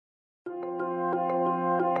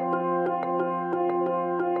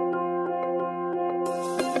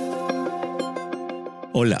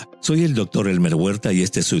Hola, soy el Dr. Elmer Huerta y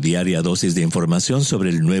esta es su diaria dosis de información sobre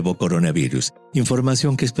el nuevo coronavirus.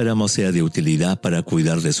 Información que esperamos sea de utilidad para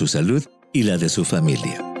cuidar de su salud y la de su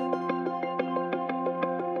familia.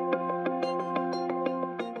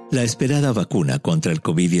 La esperada vacuna contra el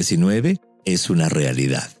COVID-19 es una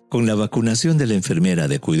realidad. Con la vacunación de la enfermera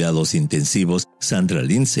de cuidados intensivos Sandra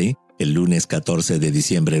Lindsay, el lunes 14 de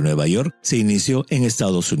diciembre en Nueva York, se inició en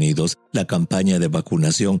Estados Unidos la campaña de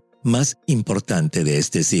vacunación más importante de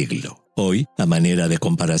este siglo. Hoy, a manera de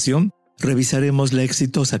comparación, revisaremos la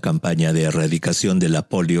exitosa campaña de erradicación de la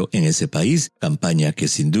polio en ese país, campaña que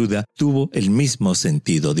sin duda tuvo el mismo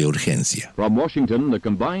sentido de urgencia. From Washington, the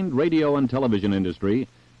combined radio and television industry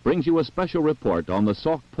brings you a special report on the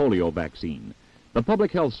soft polio vaccine. The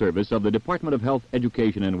Public Health Service of the Department of Health,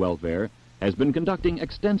 Education and Welfare has been conducting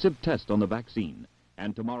extensive tests on the vaccine.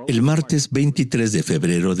 El martes 23 de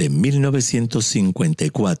febrero de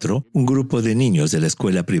 1954, un grupo de niños de la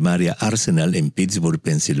escuela primaria Arsenal en Pittsburgh,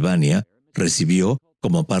 Pensilvania, recibió,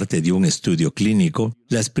 como parte de un estudio clínico,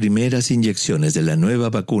 las primeras inyecciones de la nueva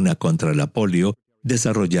vacuna contra la polio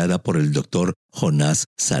desarrollada por el Dr. Jonas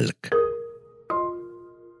Salk.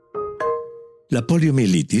 La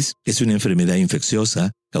poliomielitis es una enfermedad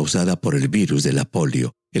infecciosa causada por el virus de la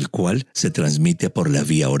polio, el cual se transmite por la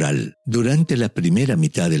vía oral. Durante la primera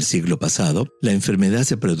mitad del siglo pasado, la enfermedad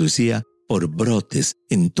se producía por brotes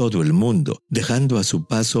en todo el mundo, dejando a su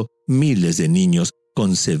paso miles de niños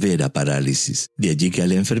con severa parálisis. De allí que a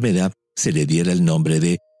la enfermedad se le diera el nombre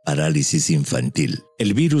de parálisis infantil.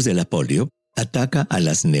 El virus de la polio ataca a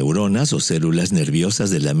las neuronas o células nerviosas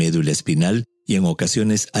de la médula espinal y en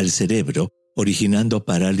ocasiones al cerebro, originando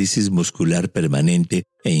parálisis muscular permanente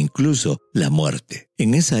e incluso la muerte.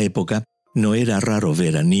 En esa época, no era raro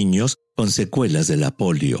ver a niños con secuelas de la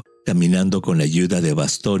polio, caminando con la ayuda de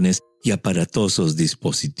bastones y aparatosos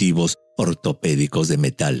dispositivos ortopédicos de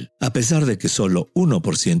metal. A pesar de que solo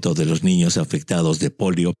 1% de los niños afectados de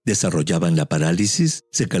polio desarrollaban la parálisis,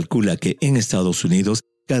 se calcula que en Estados Unidos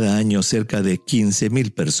cada año cerca de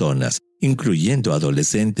 15,000 personas, incluyendo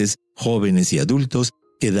adolescentes, jóvenes y adultos,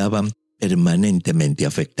 quedaban permanentemente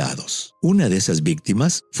afectados. Una de esas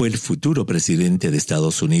víctimas fue el futuro presidente de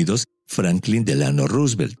Estados Unidos, Franklin Delano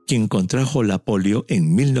Roosevelt, quien contrajo la polio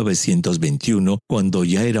en 1921 cuando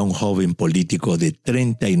ya era un joven político de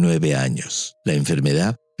 39 años. La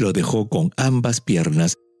enfermedad lo dejó con ambas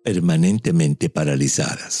piernas permanentemente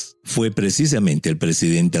paralizadas. Fue precisamente el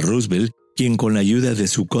presidente Roosevelt quien, con la ayuda de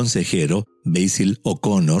su consejero, Basil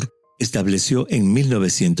O'Connor, estableció en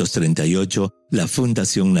 1938 la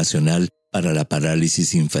Fundación Nacional para la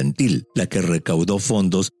Parálisis Infantil, la que recaudó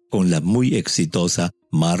fondos con la muy exitosa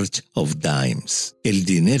March of Dimes. El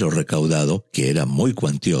dinero recaudado, que era muy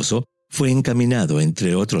cuantioso, fue encaminado,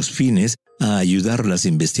 entre otros fines, a ayudar las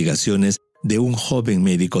investigaciones de un joven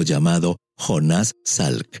médico llamado Jonas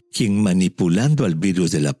Salk, quien, manipulando al virus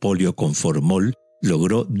de la polio con formol,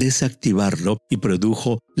 logró desactivarlo y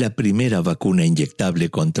produjo la primera vacuna inyectable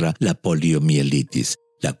contra la poliomielitis,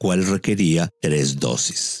 la cual requería 3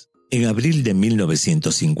 dosis. En abril de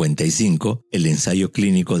 1955, el ensayo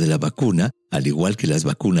clínico de la vacuna, al igual que las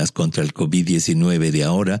vacunas contra el COVID-19 de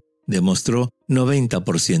ahora, demostró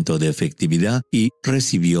 90% de efectividad y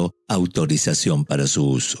recibió autorización para su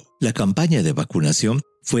uso. La campaña de vacunación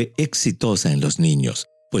fue exitosa en los niños,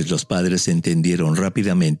 pues los padres entendieron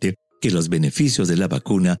rápidamente que los beneficios de la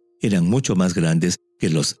vacuna eran mucho más grandes que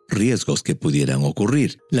los riesgos que pudieran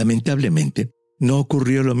ocurrir. Lamentablemente, no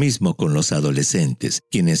ocurrió lo mismo con los adolescentes,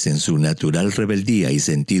 quienes en su natural rebeldía y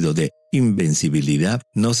sentido de invencibilidad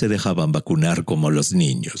no se dejaban vacunar como los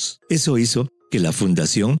niños. Eso hizo que la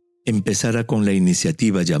fundación empezara con la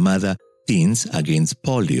iniciativa llamada Teens Against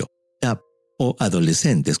Polio, TAP, o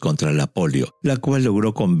Adolescentes contra la polio, la cual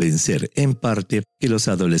logró convencer en parte que los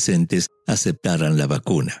adolescentes aceptaran la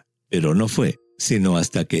vacuna. Pero no fue sino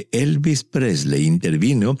hasta que Elvis Presley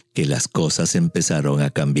intervino que las cosas empezaron a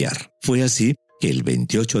cambiar. Fue así que el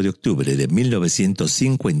 28 de octubre de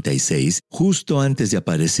 1956, justo antes de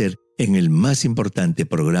aparecer en el más importante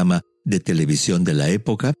programa de televisión de la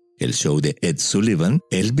época, el show de Ed Sullivan,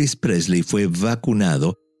 Elvis Presley fue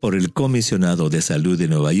vacunado por el comisionado de salud de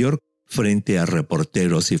Nueva York frente a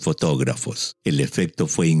reporteros y fotógrafos. El efecto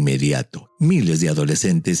fue inmediato. Miles de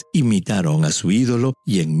adolescentes imitaron a su ídolo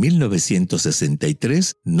y en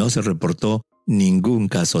 1963 no se reportó ningún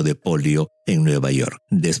caso de polio en Nueva York.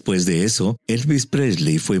 Después de eso, Elvis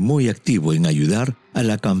Presley fue muy activo en ayudar a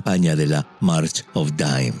la campaña de la March of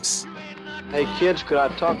Dimes. Hey kids, could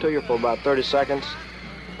I talk to you for about 30 seconds?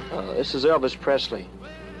 This is Elvis Presley.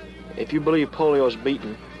 If you believe polio is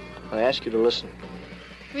beaten, I ask you to listen.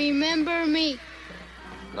 Remember me.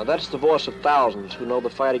 Now that's the voice of thousands who know the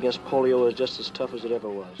fight against polio is just as tough as it ever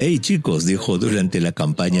was. Hey chicos, dijo durante la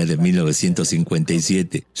campaña de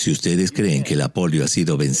 1957, si ustedes creen que la polio ha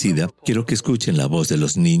sido vencida, quiero que escuchen la voz de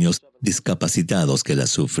los niños discapacitados que la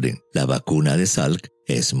sufren. La vacuna de Salk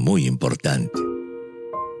es muy importante.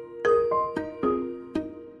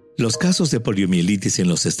 Los casos de poliomielitis en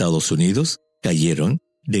los Estados Unidos cayeron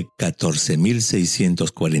de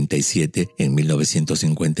 14.647 en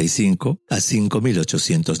 1955 a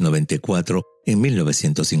 5.894 en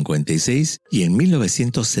 1956 y en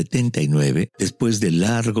 1979, después de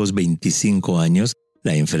largos 25 años,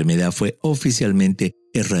 la enfermedad fue oficialmente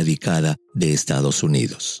erradicada de Estados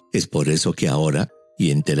Unidos. Es por eso que ahora,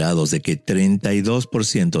 y enterados de que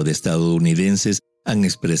 32% de estadounidenses han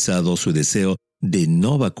expresado su deseo de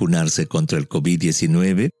no vacunarse contra el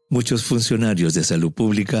COVID-19, muchos funcionarios de salud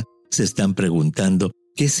pública se están preguntando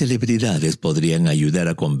qué celebridades podrían ayudar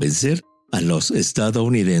a convencer a los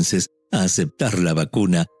estadounidenses a aceptar la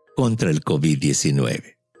vacuna contra el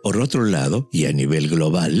COVID-19. Por otro lado, y a nivel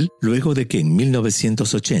global, luego de que en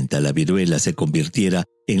 1980 la viruela se convirtiera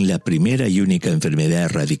en la primera y única enfermedad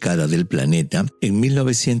erradicada del planeta, en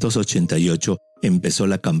 1988 empezó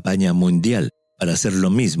la campaña mundial para hacer lo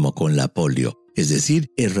mismo con la polio, es decir,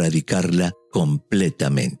 erradicarla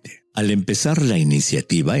completamente. Al empezar la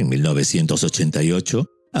iniciativa en 1988,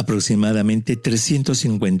 aproximadamente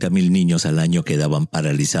 350,000 niños al año quedaban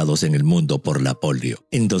paralizados en el mundo por la polio.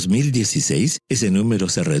 En 2016, ese número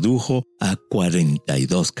se redujo a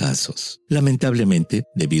 42 casos. Lamentablemente,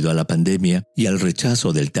 debido a la pandemia y al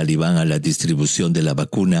rechazo del talibán a la distribución de la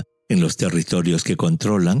vacuna en los territorios que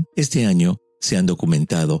controlan, este año se han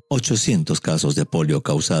documentado 800 casos de polio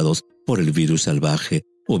causados por el virus salvaje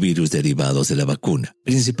o virus derivados de la vacuna,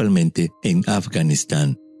 principalmente en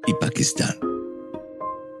Afganistán y Pakistán.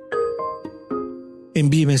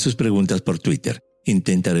 Envíeme sus preguntas por Twitter.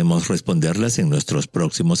 Intentaremos responderlas en nuestros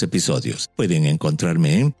próximos episodios. Pueden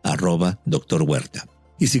encontrarme en @Dr. Huerta.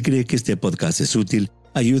 Y si cree que este podcast es útil,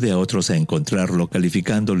 ayude a otros a encontrarlo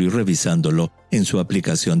calificándolo y revisándolo en su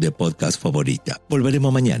aplicación de podcast favorita.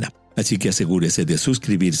 Volveremos mañana, así que asegúrese de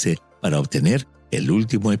suscribirse para obtener el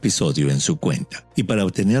último episodio en su cuenta. Y para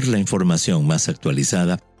obtener la información más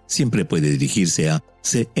actualizada, siempre puede dirigirse a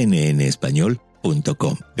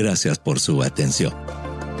cnnespañol.com. Gracias por su atención.